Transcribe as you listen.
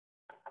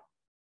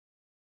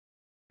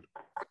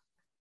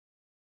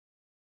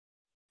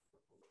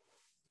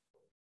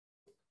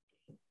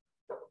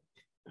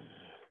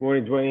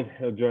Morning,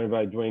 Dwayne. Joined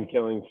by Dwayne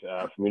Killings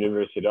from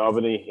University of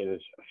Albany in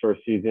his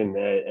first season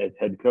as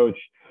head coach.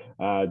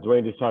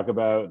 Dwayne, just talk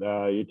about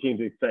your team's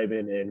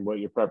excitement and what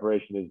your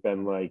preparation has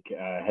been like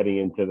heading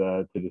into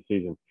the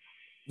season.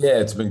 Yeah,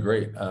 it's been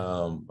great.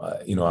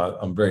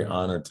 I'm very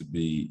honored to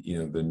be,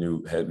 the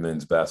new head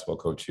men's basketball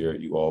coach here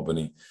at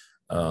UAlbany.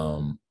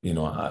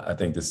 I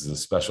think this is a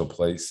special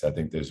place. I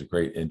think there's a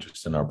great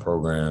interest in our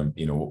program,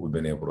 what we've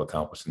been able to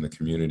accomplish in the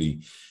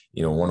community.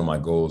 One of my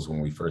goals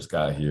when we first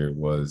got here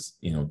was,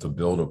 to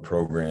build a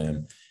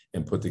program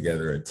and put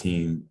together a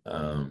team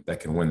that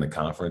can win the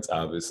conference,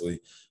 obviously,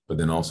 but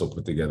then also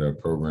put together a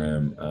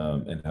program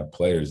and have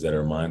players that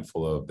are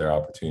mindful of their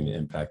opportunity to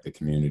impact the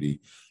community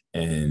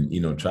and,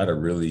 try to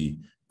really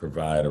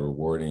provide a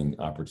rewarding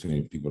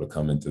opportunity for people to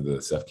come into the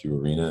SEFCU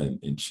arena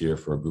and cheer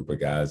for a group of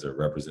guys that are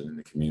representing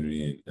the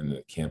community and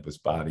the campus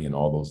body and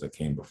all those that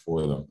came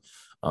before them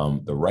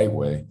the right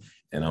way.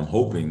 And I'm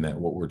hoping that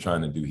what we're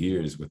trying to do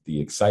here is with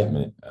the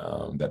excitement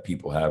that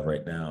people have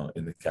right now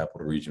in the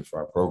capital region for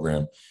our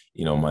program,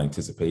 my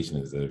anticipation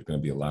is that there's going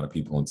to be a lot of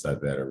people inside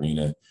that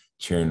arena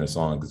cheering us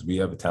on because we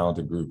have a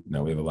talented group.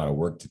 Now we have a lot of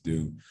work to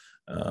do.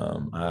 I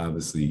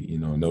obviously,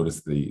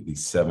 noticed the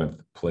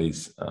seventh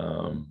place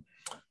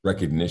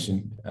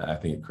recognition. I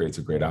think it creates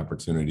a great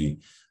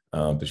opportunity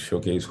to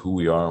showcase who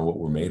we are and what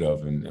we're made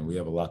of. And we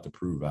have a lot to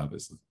prove,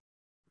 obviously.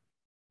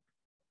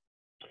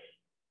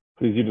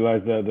 Please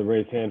utilize the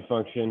raise hand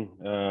function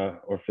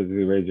or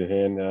physically raise your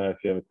hand if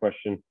you have a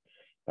question.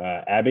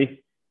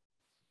 Abby?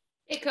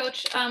 Hey,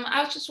 Coach.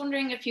 I was just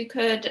wondering if you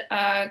could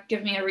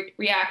give me a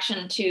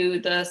reaction to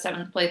the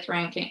seventh place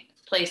ranking.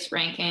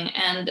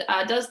 And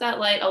does that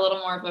light a little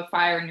more of a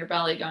fire in your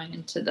belly going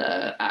into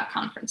the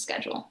conference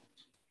schedule?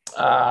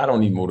 I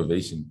don't need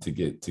motivation to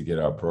get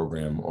our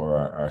program or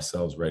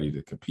ourselves ready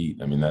to compete.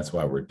 I mean, that's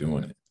why we're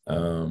doing it.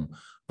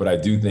 But I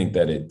do think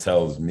that it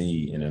tells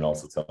me, and it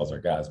also tells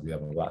our guys, we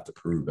have a lot to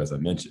prove, as I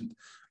mentioned.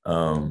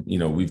 You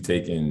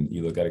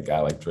look at a guy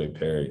like Trey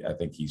Perry, I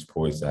think he's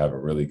poised to have a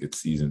really good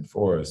season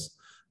for us,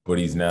 but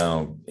he's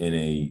now in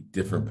a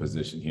different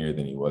position here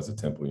than he was at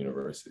Temple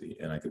University.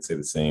 And I could say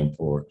the same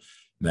for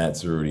Matt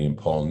Cerruti and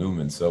Paul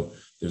Newman. So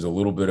there's a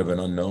little bit of an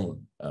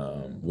unknown,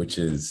 which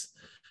is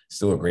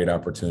still a great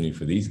opportunity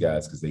for these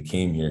guys because they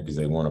came here because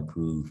they want to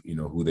prove,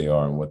 who they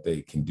are and what they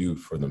can do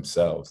for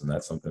themselves. And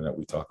that's something that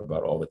we talk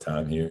about all the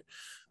time here.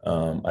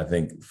 I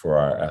think for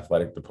our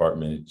athletic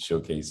department, it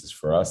showcases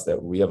for us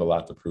that we have a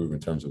lot to prove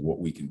in terms of what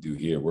we can do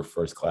here. We're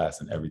first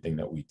class in everything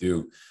that we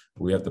do,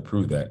 but we have to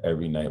prove that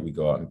every night we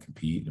go out and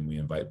compete and we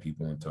invite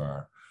people into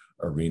our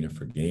arena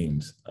for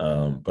games.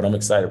 But I'm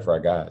excited for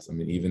our guys. I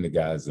mean, even the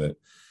guys that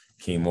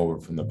came over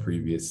from the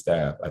previous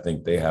staff, I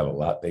think they have a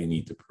lot they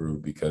need to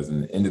prove because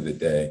in the end of the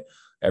day,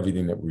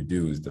 everything that we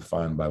do is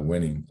defined by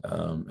winning.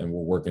 And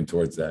we're working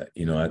towards that.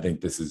 I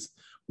think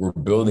we're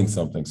building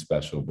something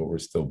special, but we're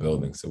still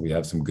building. So we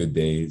have some good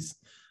days.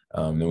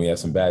 Then we have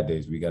some bad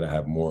days. We got to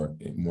have more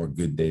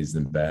good days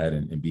than bad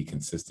and be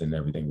consistent in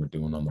everything we're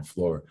doing on the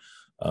floor.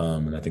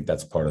 And I think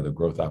that's part of the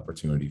growth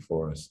opportunity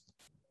for us.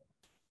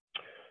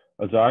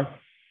 Azar?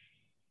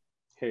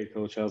 Hey,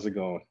 Coach, how's it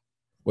going?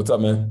 What's up,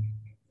 man?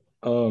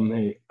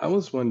 Hey, I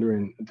was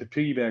wondering, to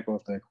piggyback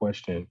off that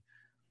question,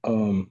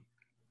 how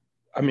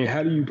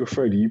do you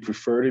prefer? Do you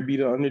prefer to be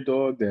the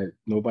underdog that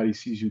nobody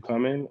sees you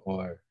coming?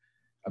 Or,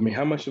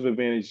 how much of an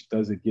advantage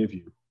does it give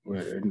you?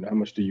 And how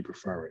much do you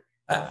prefer it?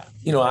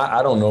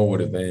 I don't know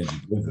what advantage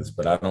it gives us,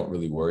 but I don't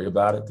really worry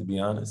about it, to be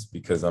honest,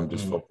 because I'm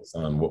just focused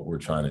on what we're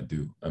trying to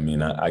do.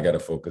 I got to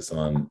focus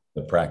on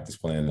the practice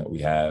plan that we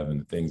have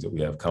and the things that we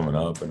have coming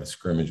up and the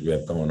scrimmage we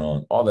have going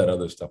on. All that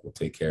other stuff will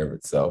take care of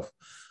itself.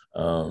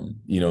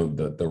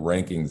 The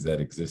rankings that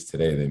exist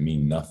today, they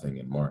mean nothing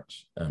in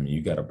March.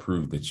 You got to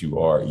prove that you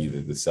are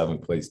either the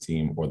seventh place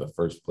team or the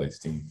first place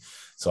team.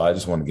 So I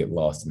just want to get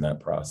lost in that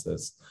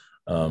process.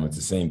 It's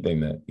the same thing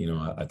that,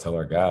 I tell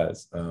our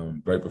guys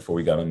right before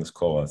we got on this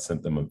call, I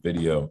sent them a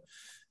video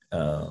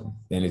and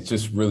it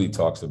just really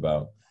talks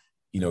about,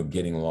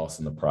 getting lost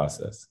in the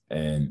process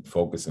and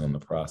focusing on the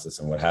process.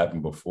 And what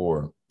happened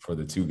before for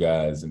the two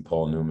guys and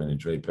Paul Newman and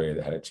Trey Perry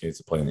that had a chance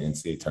to play in the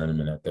NCAA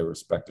tournament at their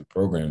respective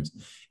programs,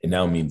 it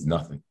now means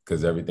nothing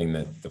because everything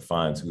that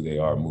defines who they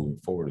are moving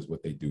forward is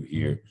what they do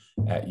here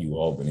at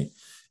UAlbany.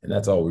 And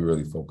that's all we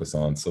really focus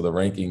on. So the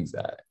rankings,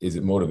 is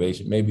it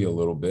motivation? Maybe a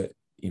little bit,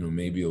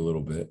 maybe a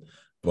little bit.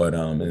 But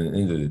at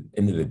the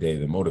end of the day,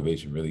 the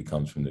motivation really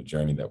comes from the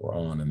journey that we're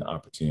on and the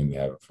opportunity we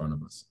have in front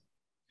of us.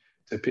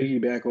 To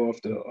piggyback off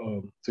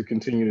to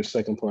continue the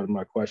second part of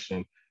my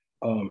question,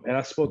 and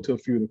I spoke to a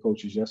few of the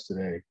coaches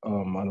yesterday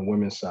on the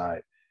women's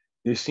side.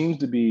 There seems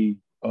to be,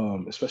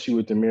 especially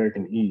with the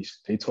American East,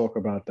 they talk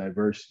about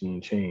diversity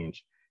and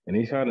change, and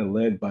they kind of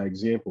led by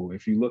example.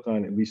 If you look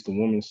on at least the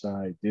women's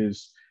side,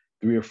 there's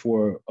 3 or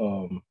 4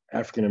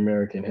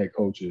 African-American head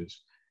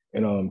coaches,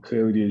 and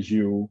clearly there's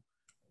you.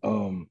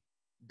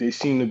 They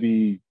seem to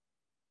be,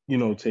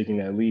 taking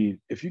that lead.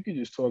 If you could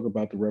just talk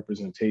about the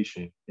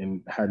representation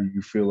and how do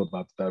you feel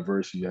about the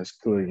diversity that's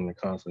clearly in the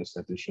conference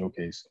that they're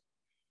showcasing?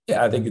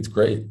 Yeah, I think it's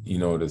great,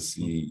 to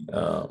see,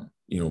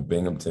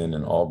 Binghamton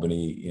and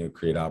Albany,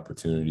 create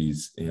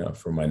opportunities,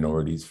 for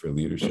minorities for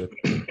leadership.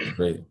 It's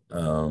great.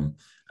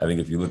 I think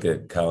if you look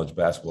at college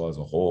basketball as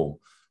a whole,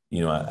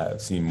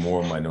 I've seen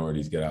more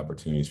minorities get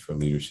opportunities for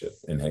leadership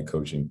and head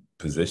coaching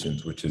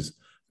positions, which is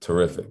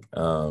terrific.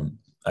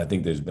 I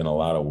think there's been a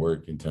lot of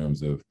work in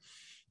terms of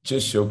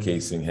just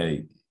showcasing,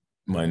 hey,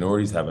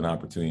 minorities have an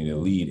opportunity to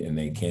lead, and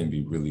they can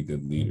be really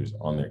good leaders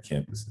on their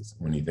campuses.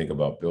 When you think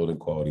about building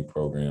quality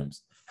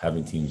programs,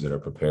 having teams that are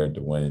prepared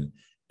to win,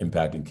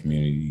 impacting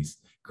communities,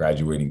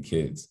 graduating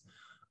kids.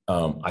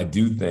 I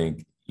do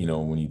think,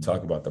 when you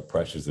talk about the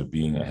pressures of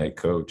being a head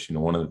coach,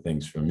 one of the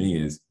things for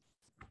me is,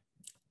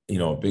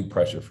 a big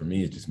pressure for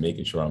me is just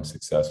making sure I'm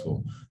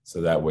successful.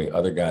 So that way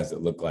other guys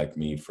that look like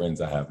me,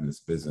 friends I have in this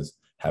business,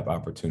 have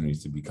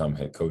opportunities to become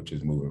head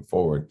coaches moving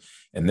forward.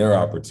 And their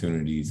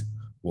opportunities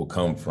will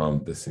come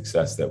from the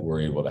success that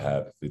we're able to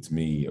have. If it's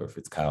me or if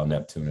it's Kyle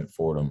Neptune at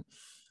Fordham,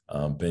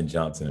 Ben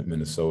Johnson at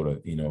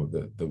Minnesota,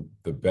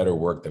 the better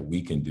work that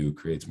we can do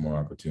creates more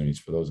opportunities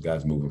for those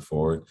guys moving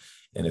forward.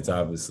 And it's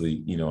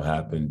obviously,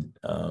 happened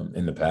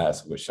in the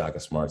past, what Shaka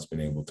Smart's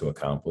been able to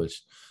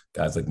accomplish,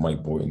 guys like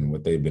Mike Boynton,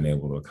 what they've been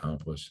able to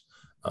accomplish,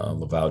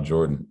 LaVall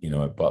Jordan,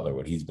 at Butler,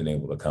 what he's been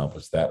able to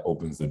accomplish. That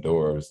opens the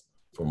doors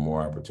for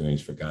more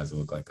opportunities for guys that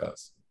look like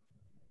us.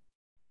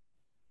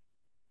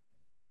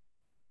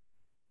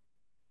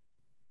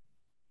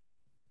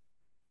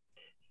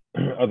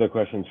 Other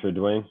questions for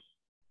Dwayne?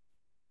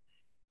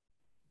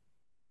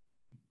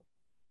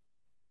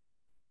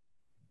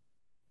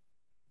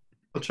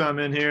 I'll chime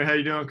in here. How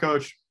you doing,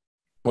 Coach?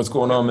 What's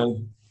going on,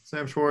 man?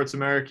 Sam Schwartz,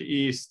 America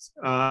East.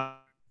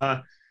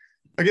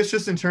 I guess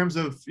just in terms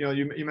of,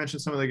 you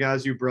mentioned some of the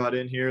guys you brought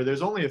in here.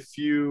 There's only a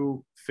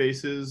few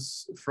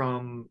faces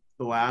from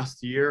the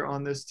last year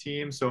on this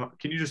team. So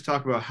can you just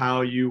talk about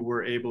how you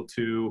were able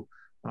to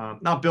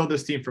not build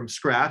this team from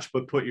scratch,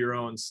 but put your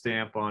own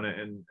stamp on it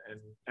and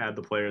add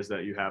the players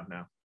that you have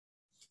now?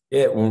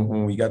 Yeah,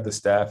 when we got the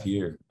staff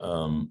here,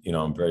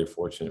 I'm very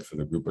fortunate for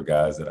the group of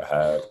guys that I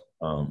have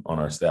on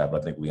our staff. I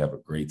think we have a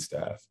great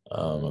staff.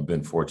 I've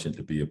been fortunate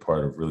to be a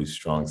part of really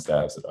strong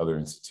staffs at other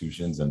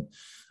institutions, and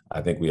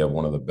I think we have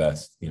one of the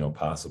best,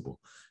 possible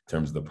in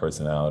terms of the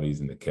personalities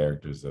and the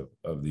characters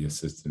of the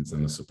assistants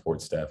and the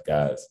support staff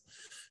guys.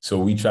 So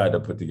we tried to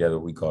put together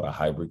what we call a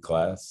hybrid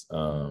class.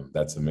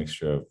 That's a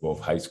mixture of both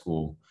high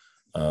school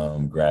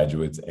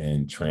graduates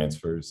and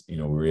transfers.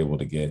 We were able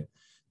to get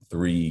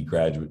 3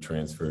 graduate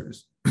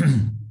transfers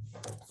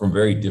from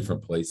very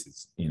different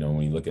places.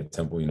 When you look at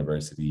Temple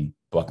University,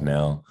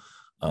 Bucknell,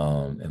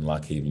 and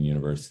Lock Haven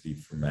University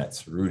for Matt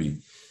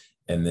Cerruti.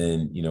 And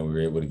then, we were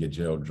able to get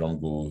Gerald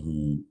Drumgoole,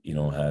 who,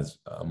 has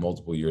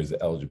multiple years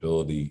of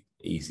eligibility,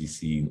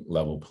 ACC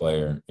level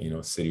player,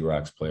 City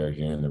Rocks player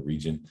here in the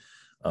region.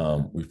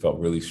 We felt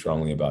really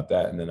strongly about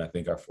that. And then I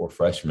think our 4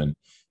 freshmen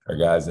are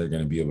guys that are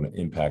going to be able to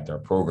impact our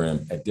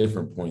program at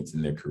different points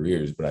in their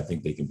careers, but I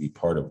think they can be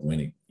part of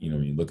winning.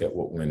 When you look at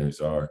what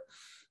winners are,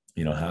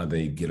 how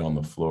they get on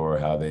the floor,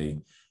 how they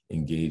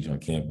engage on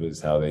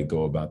campus, how they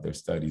go about their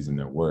studies and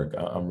their work.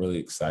 I'm really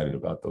excited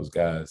about those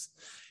guys.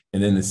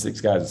 And then the 6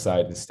 guys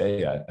decided to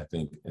stay. I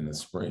think in the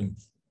spring,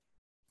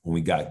 when we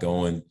got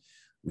going,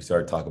 we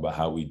started talking about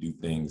how we do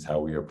things,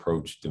 how we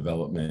approach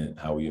development,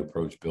 how we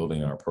approach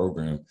building our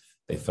program.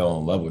 They fell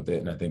in love with it.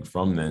 And I think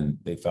from then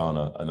they found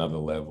another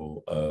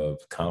level of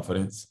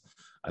confidence.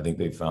 I think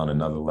they found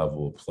another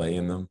level of play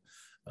in them.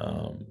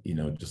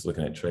 Just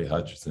looking at Trey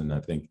Hutchinson, I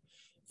think,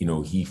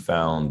 he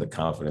found the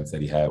confidence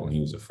that he had when he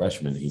was a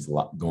freshman. He's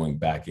going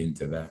back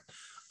into that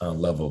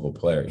level of a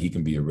player. He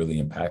can be a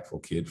really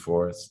impactful kid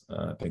for us.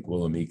 I think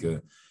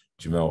Willamika,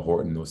 Jamel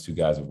Horton, those 2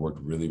 guys have worked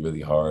really, really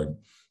hard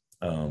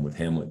with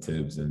Hamlet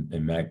Tibbs and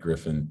Matt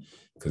Griffin,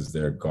 because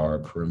they're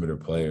guard perimeter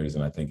players.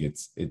 And I think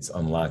it's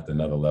unlocked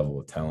another level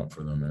of talent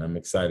for them. And I'm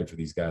excited for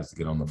these guys to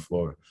get on the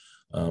floor.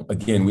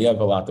 Again, we have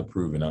a lot to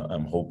prove, and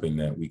I'm hoping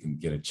that we can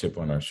get a chip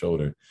on our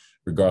shoulder,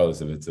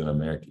 regardless if it's an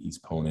America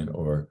East opponent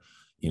or,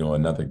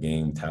 another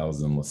game,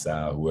 Towson,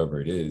 LaSalle,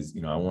 whoever it is.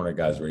 I want our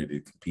guys ready to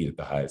compete at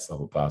the highest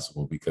level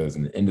possible, because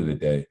in the end of the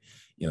day,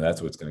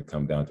 that's what's going to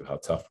come down to how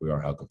tough we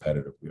are, how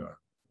competitive we are.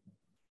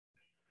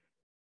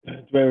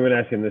 We've been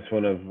asking this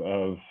one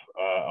of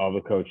all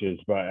the coaches,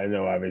 but I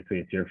know obviously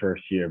it's your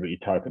first year, but you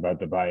talked about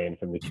the buy-in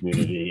from the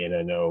community, and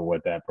I know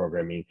what that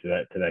program means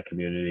to that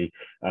community.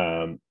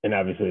 And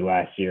obviously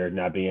last year,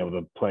 not being able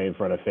to play in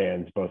front of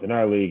fans, both in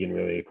our league and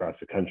really across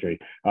the country.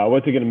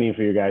 What's it going to mean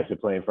for you guys to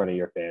play in front of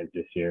your fans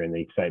this year, and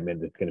the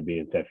excitement that's going to be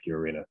in Sefke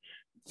Arena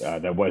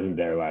that wasn't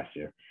there last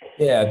year?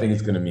 Yeah, I think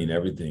it's going to mean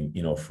everything,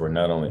 for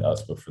not only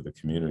us, but for the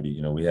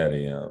community. We had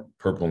a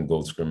purple and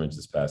gold scrimmage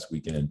this past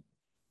weekend.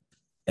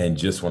 And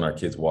just when our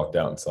kids walked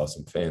out and saw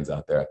some fans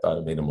out there, I thought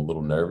it made them a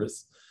little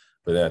nervous.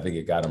 But then I think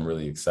it got them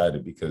really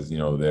excited, because,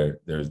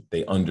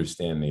 they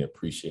understand the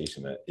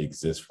appreciation that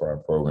exists for our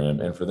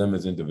program and for them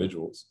as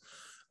individuals.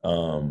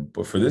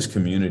 But for this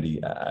community,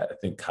 I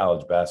think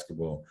college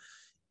basketball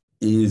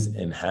is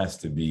and has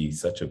to be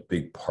such a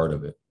big part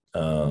of it.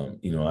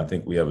 I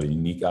think we have a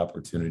unique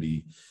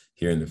opportunity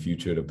here in the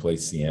future to play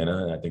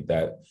Siena. And I think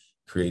that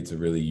creates a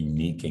really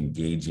unique,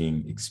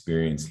 engaging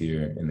experience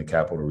here in the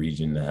Capital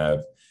Region to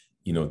have,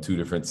 you know, two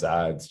different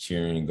sides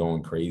cheering,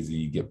 going crazy.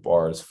 You get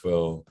bars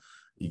filled,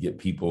 you get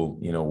people,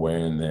 you know,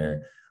 wearing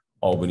their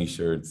Albany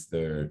shirts,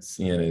 their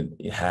Sienna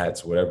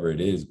hats, whatever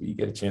it is, but you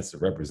get a chance to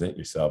represent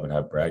yourself and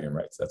have bragging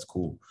rights. That's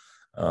cool.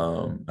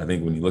 I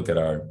think when you look at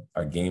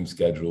our game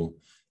schedule,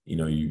 you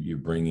know, you're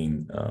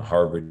bringing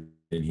Harvard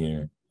in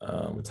here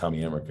with Tommy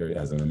Amaker,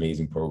 has an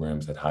amazing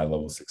programs, had high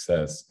level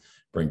success.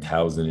 Bring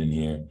Towson in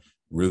here,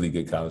 really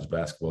good college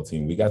basketball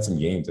team. We got some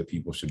games that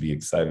people should be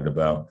excited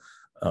about,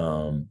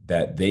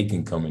 that they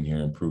can come in here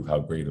and prove how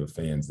great of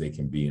fans they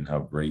can be and how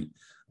great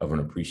of an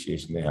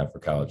appreciation they have for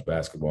college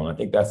basketball. And I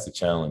think that's the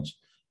challenge,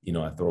 you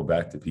know, I throw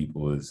back to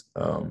people is,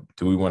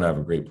 do we want to have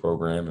a great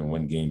program and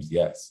win games?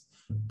 Yes.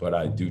 But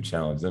I do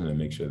challenge them to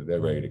make sure that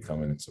they're ready to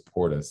come in and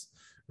support us,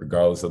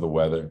 regardless of the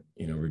weather,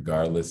 you know,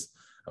 regardless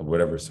of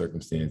whatever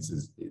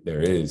circumstances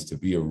there is, to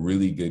be a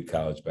really good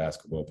college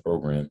basketball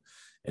program.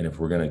 And if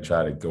we're going to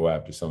try to go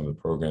after some of the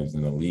programs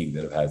in the league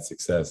that have had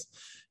success,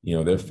 you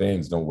know, their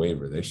fans don't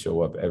waver. They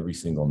show up every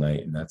single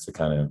night. And that's the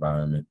kind of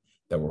environment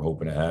that we're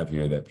hoping to have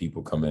here, that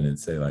people come in and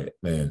say, like,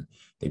 man,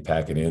 they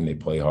pack it in, they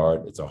play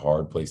hard. It's a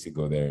hard place to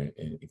go there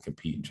and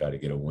compete and try to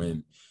get a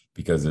win,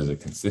 because there's a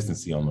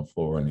consistency on the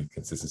floor and a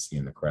consistency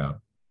in the crowd.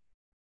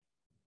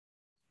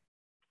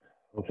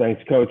 Well,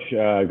 thanks, Coach.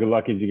 Good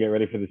luck as you get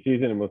ready for the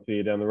season, and we'll see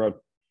you down the road.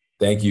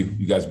 Thank you.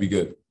 You guys be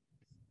good.